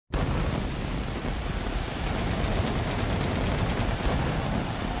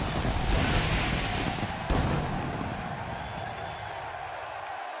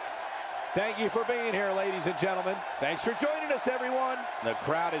Thank you for being here, ladies and gentlemen. Thanks for joining us, everyone. The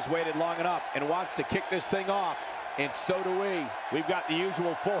crowd has waited long enough and wants to kick this thing off, and so do we. We've got the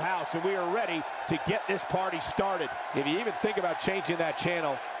usual full house, and we are ready to get this party started. If you even think about changing that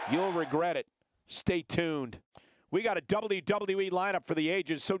channel, you'll regret it. Stay tuned. We got a WWE lineup for the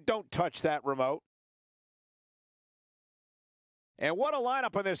ages, so don't touch that remote. And what a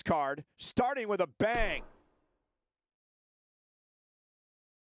lineup on this card, starting with a bang.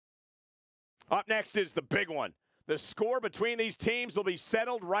 Up next is the big one. The score between these teams will be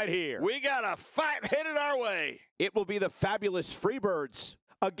settled right here. We got a fight headed our way. It will be the fabulous Freebirds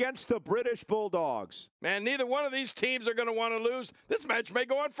against the British Bulldogs. Man, neither one of these teams are going to want to lose. This match may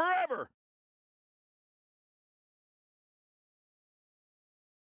go on forever.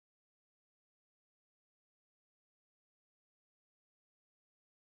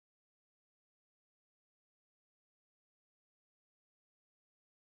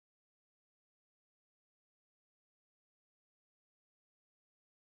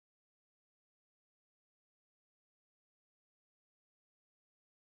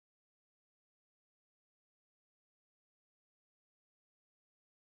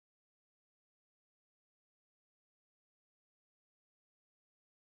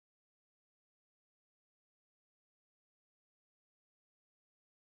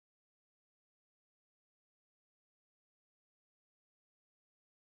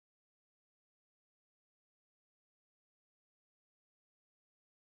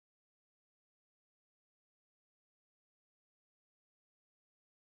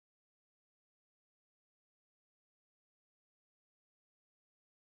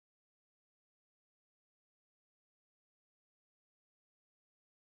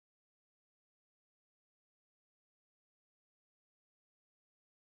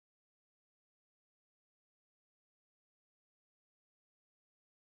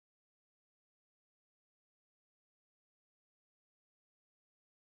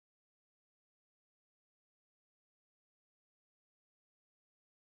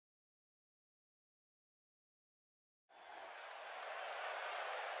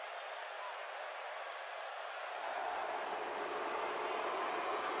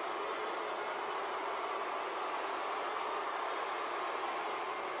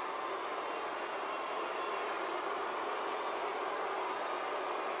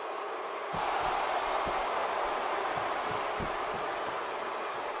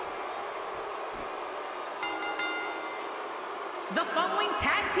 The following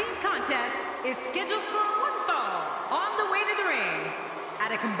tag team contest is scheduled for one fall on the way to the ring.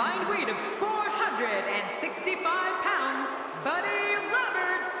 At a combined weight of 465 pounds, Buddy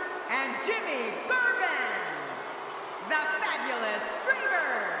Roberts and Jimmy Garvin, the fabulous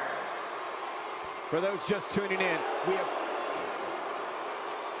Freebirds. For those just tuning in, we have...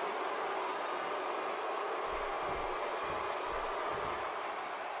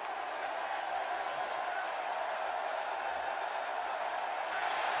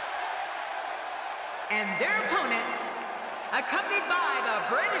 And their opponents, accompanied by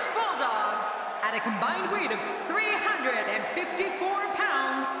the British Bulldog, at a combined weight of 354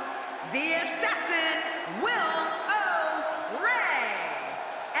 pounds, the Assassin, Will O'Reilly,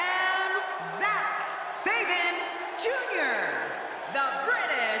 and Zach Saban Jr., the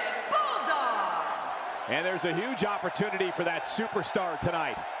British Bulldog. And there's a huge opportunity for that superstar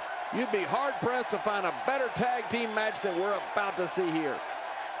tonight. You'd be hard-pressed to find a better tag team match than we're about to see here.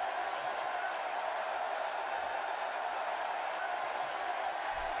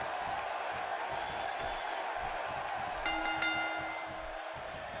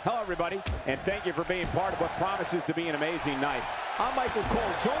 Hello, everybody, and thank you for being part of what promises to be an amazing night. I'm Michael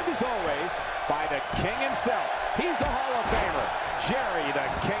Cole, joined as always by the King himself. He's a Hall of Famer, Jerry the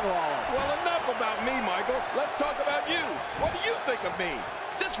King Lawler. Well, enough about me, Michael. Let's talk about you. What do you think of me?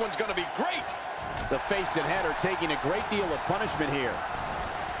 This one's going to be great. The face and head are taking a great deal of punishment here.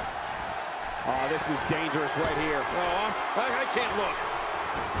 Oh, this is dangerous right here. Oh, I can't look.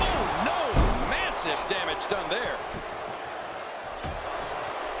 Oh, no! Massive damage done there.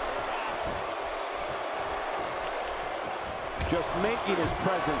 Just making his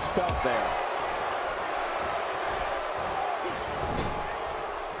presence felt there.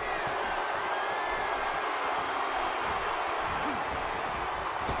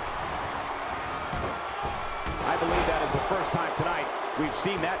 I believe that is the first time tonight we've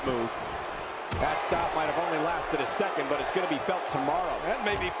seen that move. That stop might have only lasted a second, but it's going to be felt tomorrow. That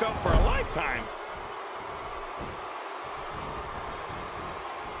may be felt for a lifetime.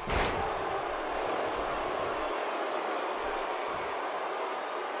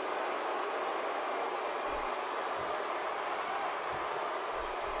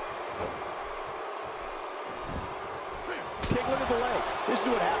 This is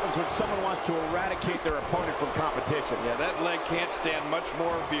what happens when someone wants to eradicate their opponent from competition. Yeah, that leg can't stand much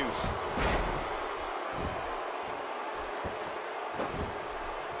more abuse.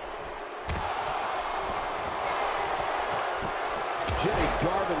 Jimmy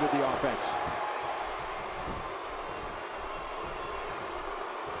Garvin with the offense.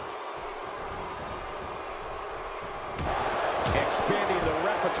 Expanding the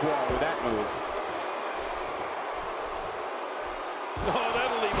repertoire with that move. Oh,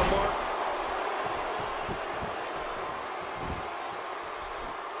 that'll leave a mark.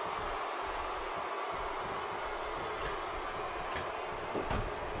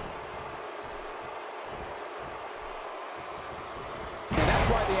 And that's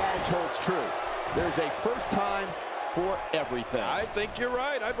why the adage holds true. There's a first time for everything. I think you're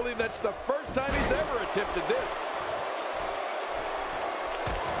right. I believe that's the first time he's ever attempted this.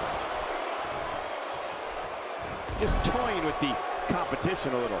 Just toying with the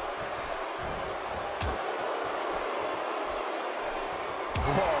competition a little.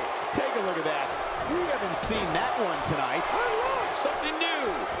 Whoa, take a look at that. We haven't seen that one tonight. I love something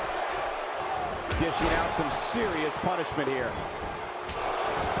new. Dishing out some serious punishment here.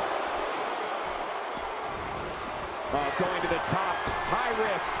 Going to the top, high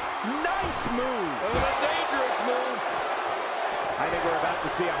risk, nice move. A dangerous move. I think we're about to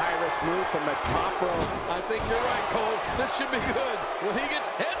see a high-risk move from the top rope. I think you're right, Cole. This should be good. When he gets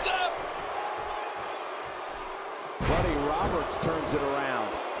heads up. Buddy Roberts turns it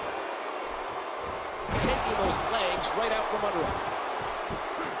around. Taking those legs right out from under him.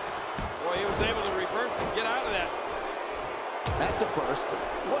 Boy, he was able to reverse and get out of that. That's a first.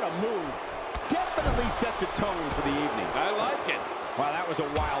 What a move. Definitely sets a tone for the evening. I like it. Wow, that was a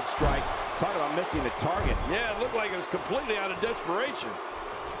wild strike. Talk about missing the target. Yeah, it looked like it was completely out of desperation.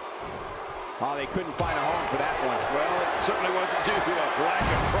 Oh, they couldn't find a home for that one. Well, it certainly wasn't due to a lack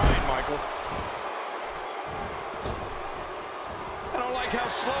of trying, Michael. I don't like how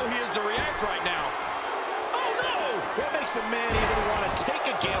slow he is to react right now. Oh, no! What makes a man even want to take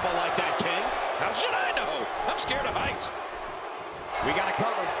a gamble like that, King? How should I know? I'm scared of heights. We got it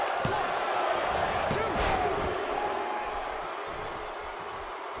covered.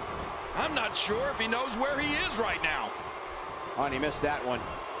 I'm not sure if he knows where he is right now. Oh, and he missed that one.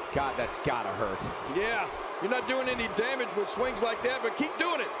 God, that's gotta hurt. Yeah, you're not doing any damage with swings like that, but keep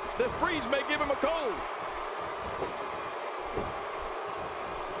doing it. The breeze may give him a cold.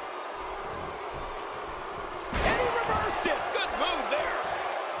 And he reversed it! Good move there.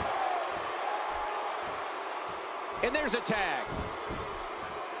 And there's a tag.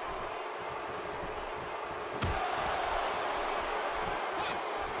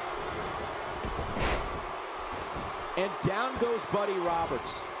 And down goes Buddy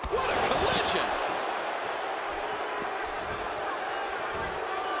Roberts. What a collision!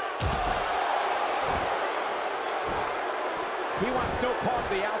 He wants no part of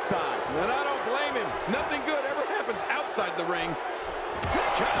the outside. And I don't blame him. Nothing good ever happens outside the ring.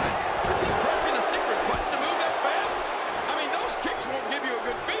 Good God! Is he pressing a secret button to move that fast? I mean, those kicks won't give you a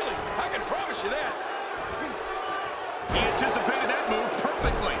good feeling. I can promise you that. He anticipated that move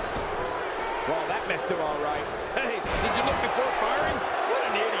perfectly. Well, that missed him all right. Hey, did you look before firing? What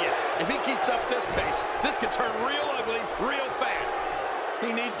an idiot. If he keeps up this pace, this could turn real ugly real fast.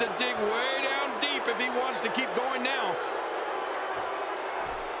 He needs to dig way down deep if he wants to keep going now.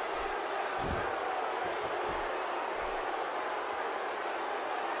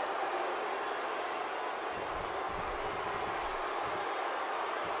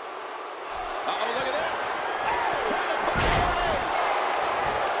 Uh-oh, look at this. Trying to put it away.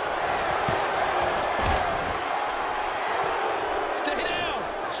 Stay down.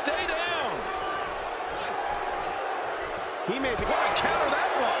 Stay down. He may be... What a counter that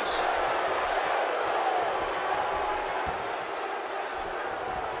was.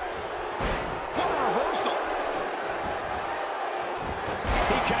 What a reversal.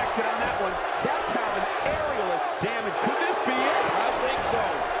 He connected on that one. That's how an aerial is damaged. Could this be it? I think so.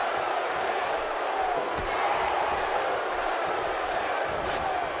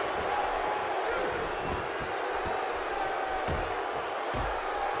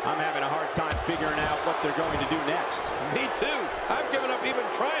 I'm having a hard time figuring out what they're going to do next. Me too. I've given up even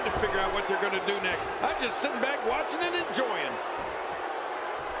trying to figure out what they're going to do next. I'm just sitting back watching and enjoying.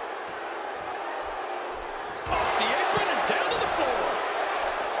 Off the apron and down to the floor.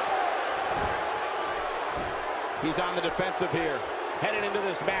 He's on the defensive here. Headed into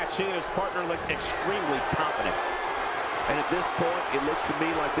this match, he and his partner look extremely confident. And at this point, it looks to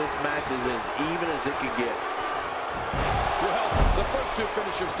me like this match is as even as it can get. Well, the first two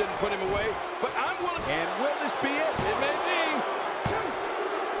finishers didn't put him away, but I'm willing. And will this be it? It may be.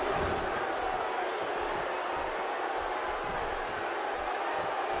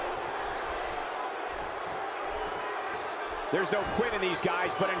 There's no quit in these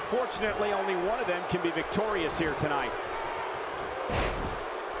guys, but unfortunately only one of them can be victorious here tonight.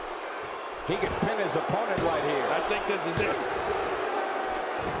 He can pin his opponent right here. I think this is it.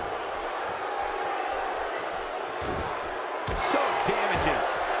 So damaging.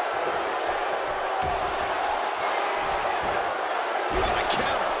 What a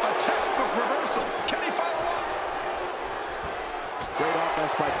counter. A textbook reversal. Can he follow up? Great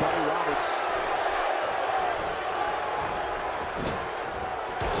offense by Buddy Roberts.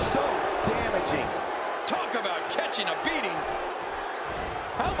 So damaging. Talk about catching a beating.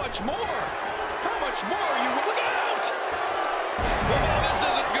 How much more? How much more? You look out! Oh, this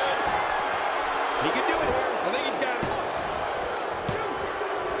isn't good. He can do it here. I think he's got it.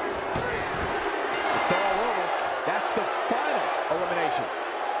 It's all over. That's the final elimination.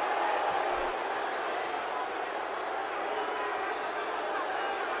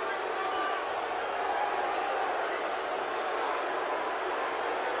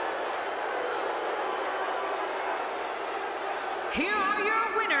 Here are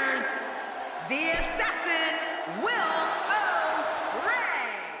your winners, the Assassin, Will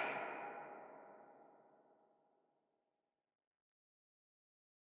O'Reilly.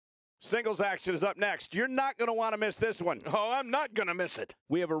 Singles action is up next. You're not going to want to miss this one. Oh, I'm not going to miss it.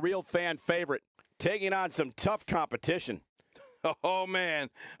 We have a real fan favorite taking on some tough competition. Oh, man.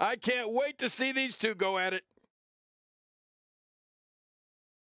 I can't wait to see these two go at it.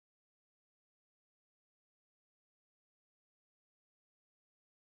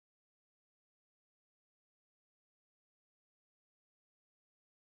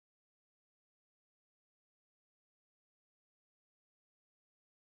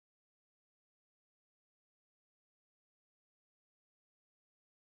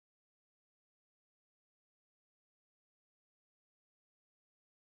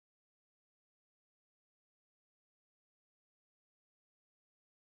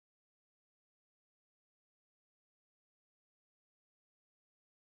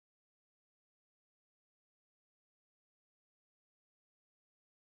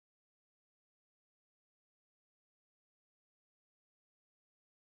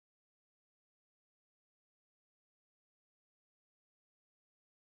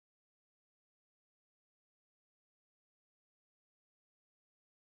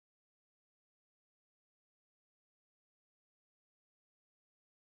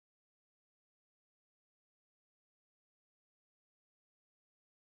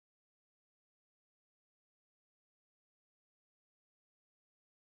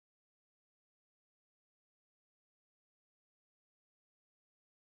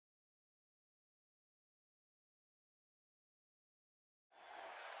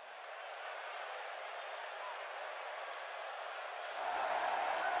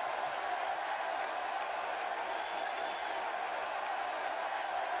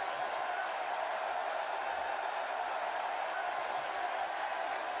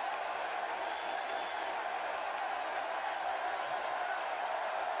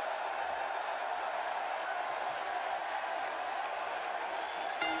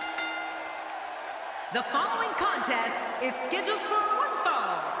 The following contest is scheduled for one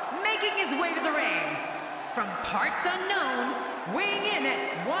fall, making his way to the ring. From parts unknown, weighing in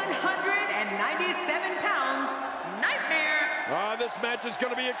at 197 pounds, Nightmare. This match is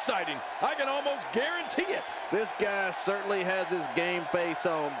going to be exciting. I can almost guarantee it. This guy certainly has his game face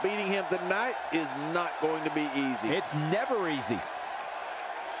on. Beating him tonight is not going to be easy. It's never easy.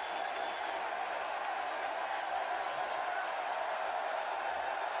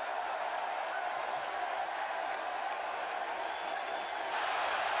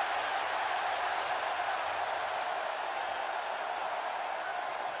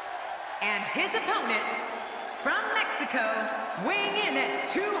 And his opponent, from Mexico, weighing in at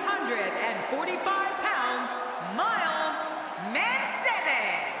 245 pounds, Miles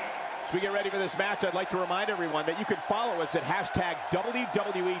Mercedes. As we get ready for this match, I'd like to remind everyone that you can follow us at hashtag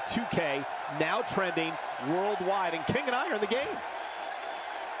WWE2K, now trending worldwide, and King and I are in the game.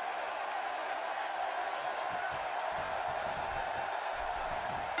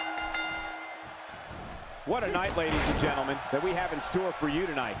 What a night, ladies and gentlemen, that we have in store for you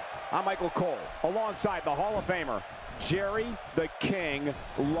tonight. I'm Michael Cole, alongside the Hall of Famer, Jerry the King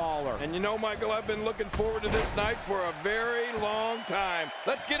Lawler. And you know, Michael, I've been looking forward to this night for a very long time.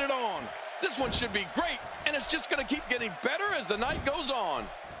 Let's get it on. This one should be great, and it's just going to keep getting better as the night goes on.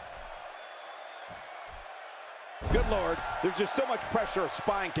 Good Lord, there's just so much pressure a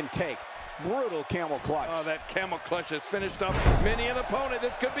spine can take. Brutal camel clutch. Oh, that camel clutch has finished up many an opponent.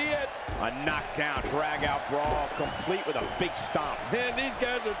 This could be it. A knockdown, drag-out brawl, complete with a big stomp. And these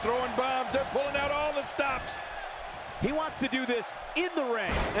guys are throwing bombs. They're pulling out all the stops. He wants to do this in the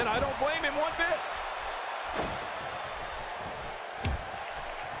ring. And I don't blame him one bit.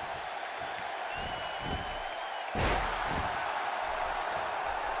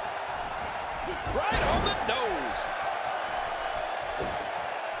 Right on the nose.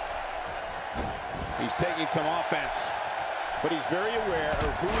 He's taking some offense, but he's very aware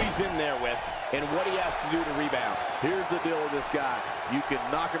of who he's in there with and what he has to do to rebound. Here's the deal with this guy. You can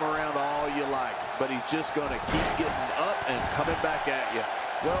knock him around all you like, but he's just going to keep getting up and coming back at you.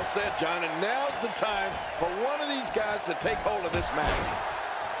 Well said, John, and now's the time for one of these guys to take hold of this match.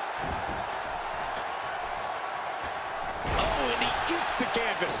 Oh, and he eats the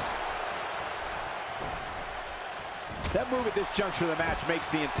canvas. That move at this juncture of the match makes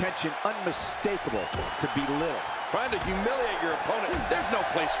the intention unmistakable to belittle. Trying to humiliate your opponent. There's no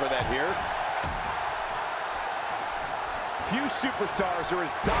place for that here. Few superstars are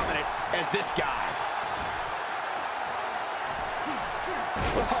as dominant as this guy.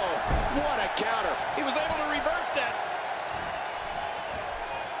 Oh, what a counter. He was able to reverse that.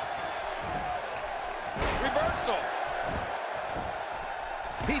 Reversal.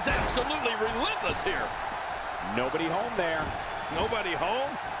 He's absolutely relentless here. Nobody home there. Nobody home?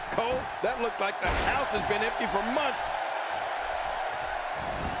 Cole, that looked like the house has been empty for months.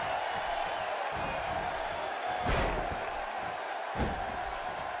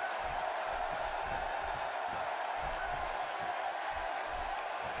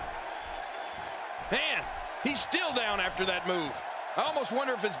 Man, he's still down after that move. I almost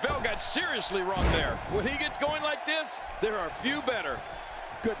wonder if his bell got seriously wrong there. When he gets going like this, there are few better.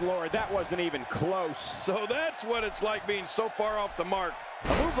 Good Lord, that wasn't even close. So that's what it's like being so far off the mark.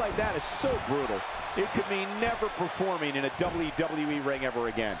 A move like that is so brutal. It could mean never performing in a WWE ring ever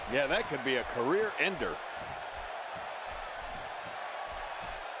again. Yeah, that could be a career ender.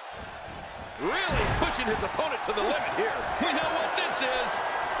 Really pushing his opponent to the limit here. We know what this is.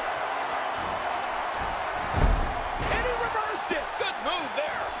 And he reversed it. Good move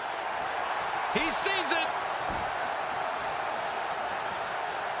there. He sees it.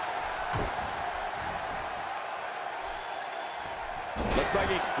 Looks like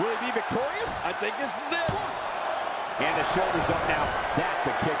will he be victorious? I think this is it. And the shoulders up now. That's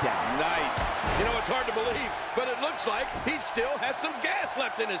a kick out. Nice. You know, it's hard to believe, but it looks like he still has some gas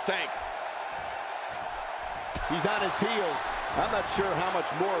left in his tank. He's on his heels. I'm not sure how much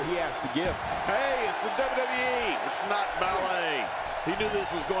more he has to give. Hey, it's the WWE. It's not ballet. He knew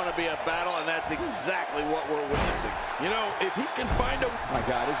this was going to be a battle, and that's exactly what we're witnessing. You know, if he can find a... My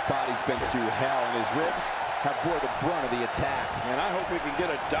God, his body's been through hell, and his ribs have bore the brunt of the attack. And I hope we can get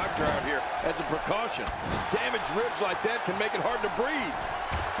a doctor out here as a precaution. Damaged ribs like that can make it hard to breathe.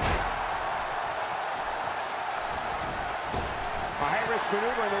 A high-risk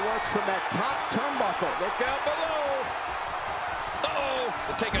maneuver in the works from that top turnbuckle. Look out below. Uh-oh.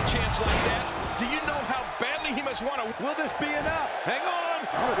 To take a chance like that, do you know how badly he must want to... Will this be enough? Hang on.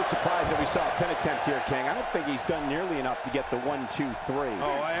 I'm a bit surprised that we saw a pin attempt here, King. I don't think he's done nearly enough to get the 1, 2, 3.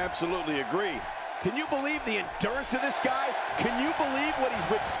 Oh, I absolutely agree. Can you believe the endurance of this guy? Can you believe what he's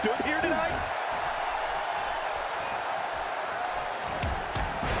withstood here tonight?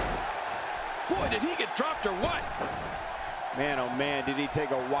 Boy, did he get dropped or what? Man, oh man, did he take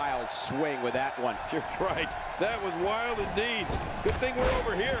a wild swing with that one. You're right. That was wild indeed. Good thing we're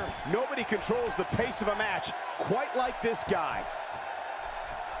over here. Nobody controls the pace of a match quite like this guy.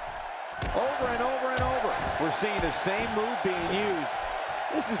 Over and over and over. We're seeing the same move being used.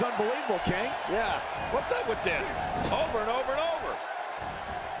 This is unbelievable, King. Yeah. What's up with this? Over and over and over.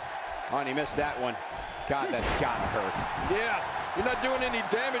 Oh, and he missed that one. God, that's gotta hurt. Yeah. You're not doing any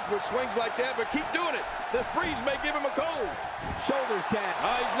damage with swings like that, but keep doing it. The freeze may give him a cold. Shoulders down.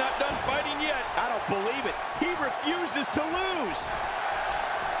 He's not done fighting yet. I don't believe it. He refuses to lose.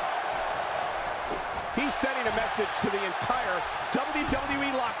 He's sending a message to the entire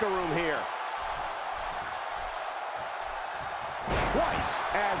WWE locker room here. Twice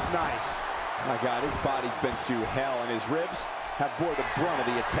as nice. My God, his body's been through hell, and his ribs have bore the brunt of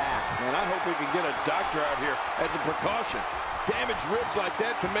the attack. Man, I hope we can get a doctor out here as a precaution. Damaged ribs like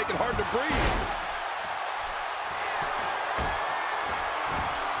that can make it hard to breathe.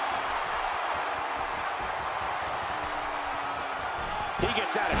 He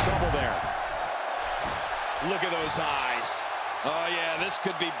gets out of trouble there. Look at those eyes. Oh, yeah, this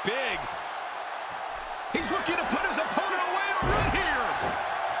could be big. He's looking to put his opponent away right here.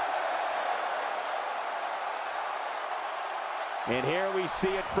 And here we see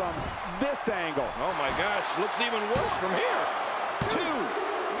it from this angle. Oh, my gosh, looks even worse from here. 2.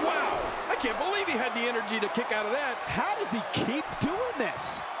 Wow, I can't believe he had the energy to kick out of that. How does he keep doing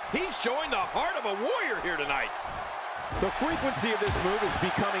this? He's showing the heart of a warrior here tonight. The frequency of this move is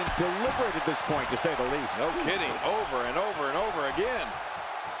becoming deliberate at this point, to say the least. No kidding. Over and over and over again.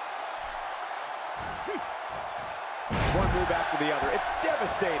 One move after the other. It's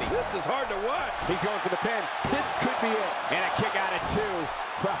devastating. This is hard to watch. He's going for the pin. This could be it. And a kick out at 2.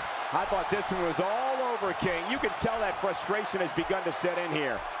 Well, I thought this one was all over, King. You can tell that frustration has begun to set in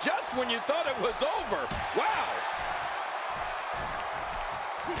here. Just when you thought it was over. Wow.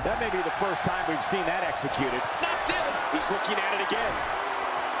 That may be the first time we've seen that executed. Not this. He's looking at it again.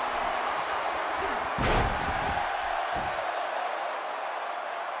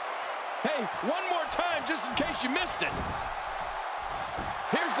 Hey, one more time just in case you missed it.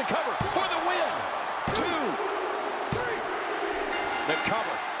 Here's the cover for the win. 2. The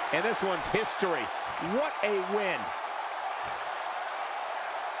cover. And this one's history. What a win.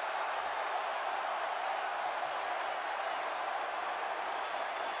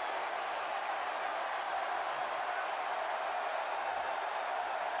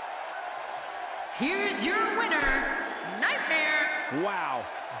 Here's your winner, Nightmare. Wow.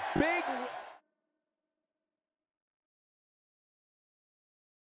 Big.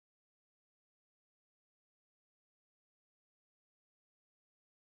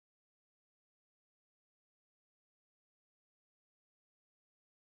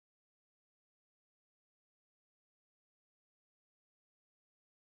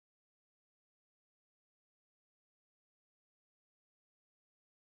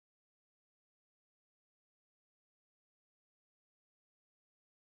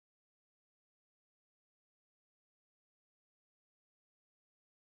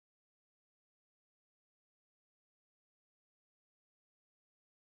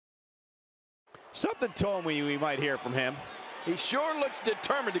 Something told me we might hear from him. He sure looks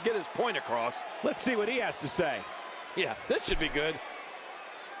determined to get his point across. Let's see what he has to say. Yeah, this should be good.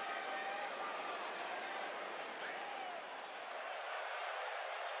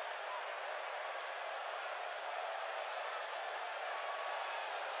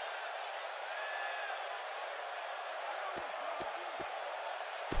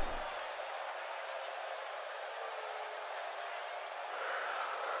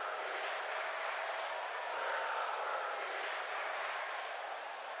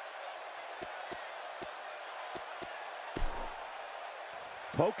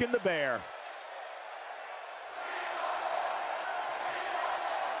 Poking the bear.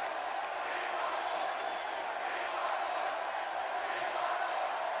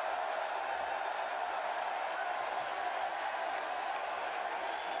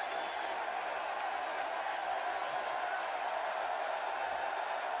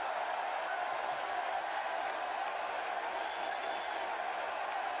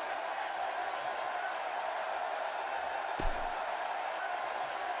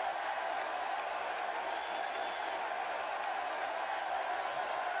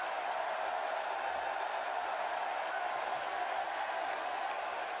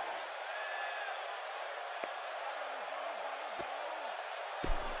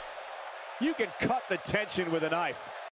 You can cut the tension with a knife.